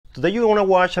Today you want to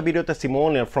watch a video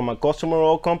testimonial from a customer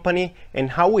or company and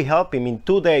how we help him in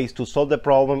 2 days to solve the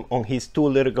problem on his 2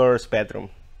 little girls' bedroom.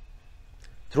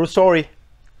 True story.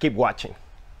 Keep watching.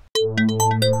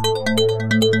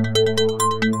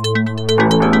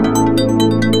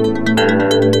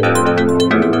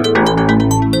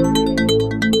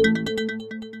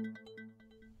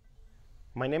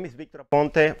 My name is Victor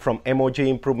Aponte from MOG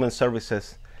Improvement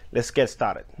Services. Let's get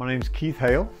started. My name is Keith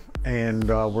Hale, and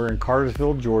we're in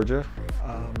Cartersville, Georgia,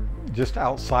 just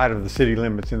outside of the city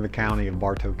limits in the county of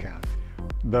Bartow County.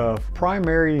 The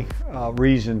primary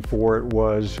reason for it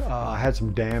was I had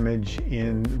some damage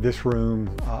in this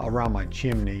room around my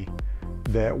chimney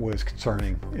that was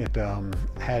concerning. It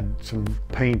had some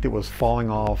paint that was falling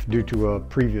off due to a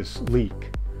previous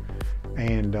leak,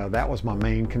 and that was my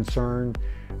main concern.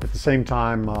 At the same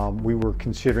time, we were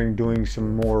considering doing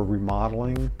some more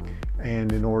remodeling,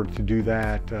 and in order to do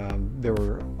that, there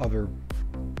were other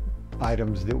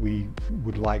items that we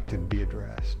would like to be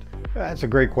addressed. That's a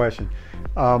great question.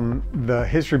 The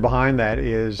history behind that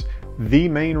is the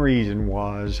main reason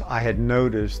was I had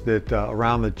noticed that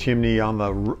around the chimney on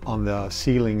the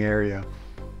ceiling area,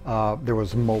 there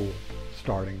was mold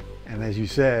starting. And as you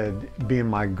said, being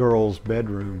my girls'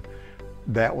 bedroom,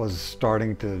 that was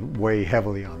starting to weigh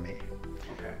heavily on me.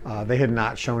 Okay. They had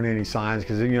not shown any signs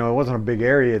because, you know, it wasn't a big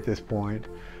area at this point.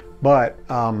 But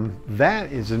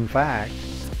that is in fact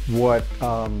what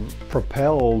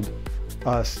propelled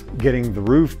us getting the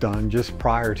roof done just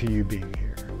prior to you being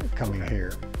here, coming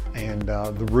here. And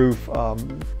the roof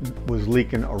was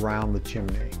leaking around the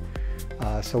chimney.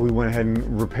 So we went ahead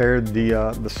and repaired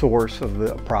the source of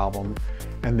the problem.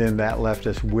 And then that left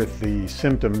us with the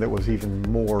symptom that was even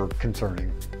more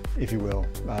concerning, if you will,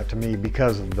 to me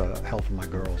because of the health of my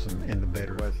girls in the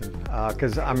bedroom.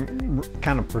 Because I'm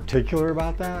kind of particular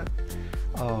about that,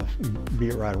 be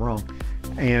it right or wrong.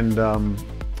 And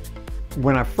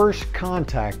when I first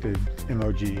contacted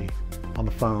MOG on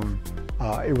the phone,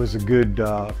 it was a good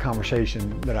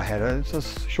conversation that I had. It's a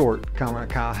short, kind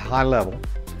of high level,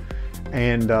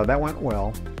 and that went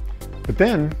well. But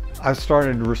then I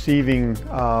started receiving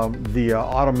the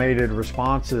automated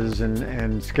responses and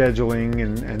scheduling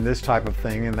and this type of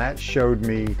thing, and that showed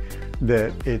me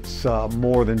that it's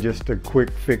more than just a quick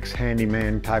fix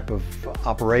handyman type of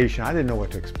operation. I didn't know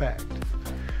what to expect.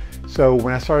 So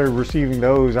when I started receiving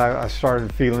those, I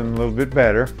started feeling a little bit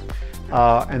better.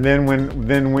 And then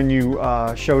when you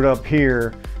showed up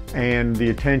here and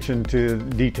the attention to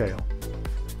detail,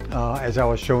 as I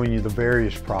was showing you the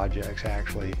various projects,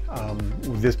 actually,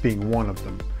 this being one of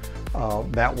them,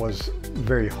 that was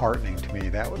very heartening to me.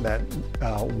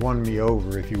 That won me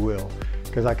over, if you will,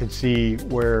 because I could see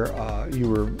where you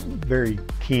were very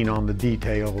keen on the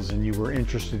details and you were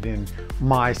interested in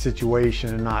my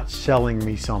situation and not selling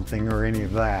me something or any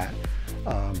of that.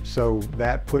 So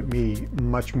that put me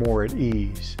much more at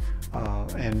ease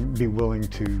and be willing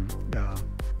to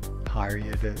hire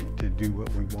you to do what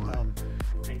we want.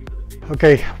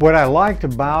 Okay, what I liked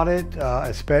about it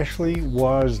especially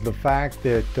was the fact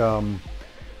that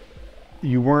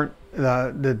you weren't,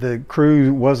 the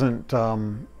crew wasn't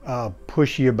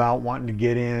pushy about wanting to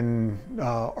get in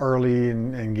early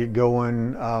and get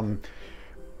going.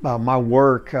 My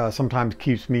work sometimes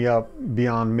keeps me up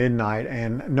beyond midnight,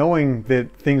 and knowing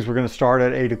that things were going to start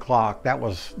at 8 o'clock, that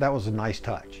was a nice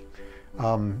touch.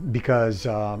 Because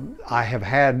I have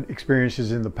had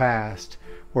experiences in the past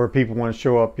where people want to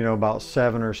show up, you know, about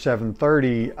 7 or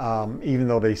 7:30, even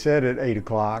though they said at 8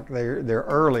 o'clock, they're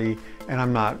early, and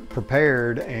I'm not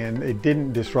prepared, and it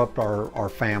didn't disrupt our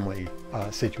family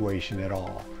situation at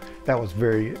all. That was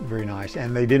very, very nice.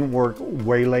 And they didn't work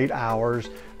way late hours,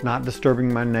 not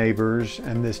disturbing my neighbors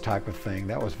and this type of thing.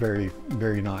 That was very,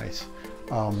 very nice.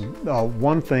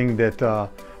 One thing that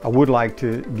I would like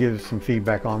to give some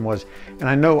feedback on was,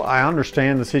 and I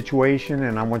understand the situation,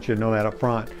 and I want you to know that up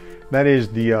front, that is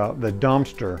the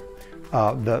dumpster,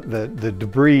 the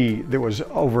debris that was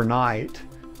overnight,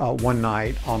 one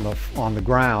night on the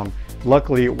ground.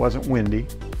 Luckily, it wasn't windy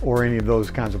or any of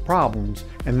those kinds of problems.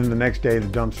 And then the next day, the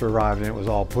dumpster arrived and it was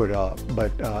all put up.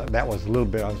 But that was a little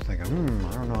bit, I was thinking,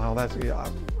 I don't know how that's,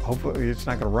 hopefully it's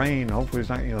not gonna rain, hopefully it's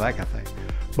not, you know, that kind of thing.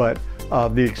 But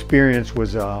the experience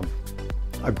was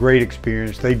a great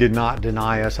experience. They did not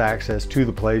deny us access to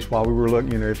the place while we were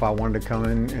looking, you know, if I wanted to come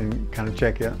in and kind of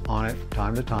check on it from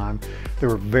time to time. They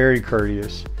were very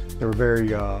courteous. They were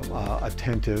very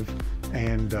attentive,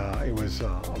 and it was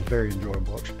a very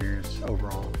enjoyable experience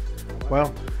overall.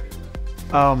 Well,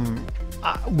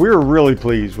 We're really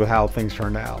pleased with how things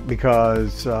turned out,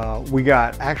 because we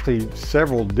got actually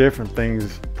several different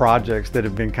projects that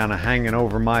have been kind of hanging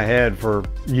over my head for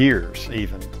years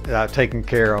even, taken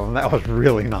care of, and that was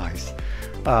really nice.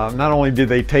 Not only did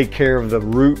they take care of the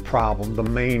root problem, the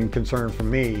main concern for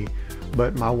me,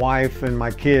 but my wife and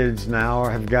my kids now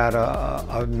have got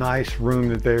a nice room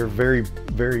that they're very,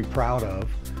 very proud of,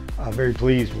 very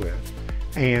pleased with.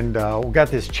 And we got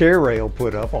this chair rail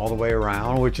put up all the way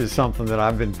around, which is something that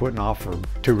I've been putting off for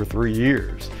 2 or 3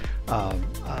 years. As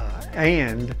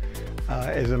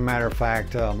a matter of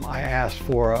fact, I asked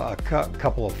for a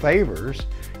couple of favors,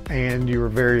 and you were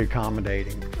very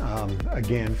accommodating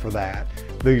again for that.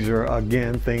 These are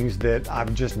again things that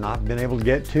I've just not been able to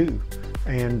get to,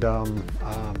 and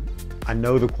I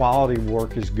know the quality of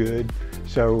work is good,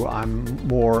 so I'm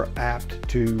more apt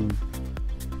to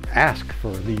ask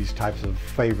for these types of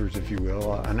favors, if you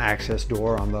will, an access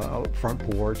door on the front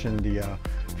porch and the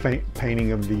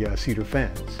painting of the cedar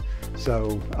fence.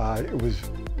 So it was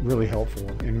really helpful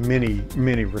in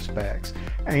many respects.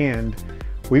 And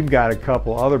we've got a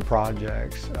couple other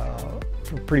projects,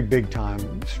 pretty big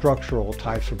time structural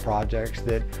types of projects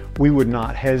that we would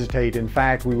not hesitate. In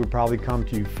fact, we would probably come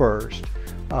to you first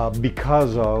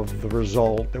because of the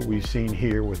result that we've seen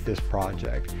here with this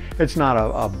project. It's not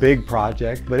a big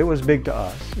project, but it was big to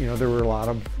us. You know, there were a lot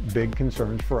of big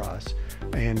concerns for us.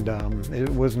 And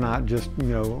it was not just, you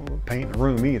know, painting a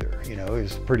room either. You know, it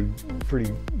was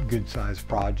pretty good sized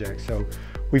project. So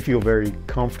we feel very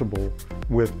comfortable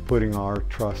with putting our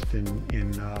trust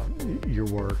in your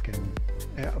work and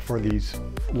for these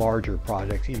larger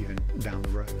projects even down the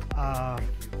road.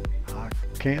 I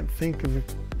can't think of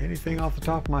anything off the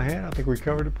top of my head. I think we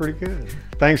covered it pretty good.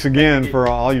 Thanks again for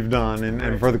all you've done,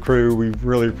 and for the crew. We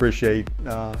really appreciate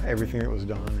everything that was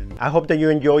done. And I hope that you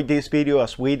enjoyed this video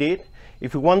as we did.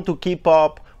 If you want to keep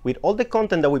up with all the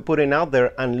content that we're putting out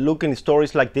there and looking at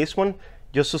stories like this one,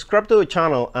 just subscribe to the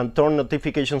channel and turn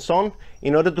notifications on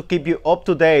in order to keep you up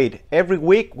to date every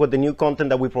week with the new content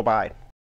that we provide.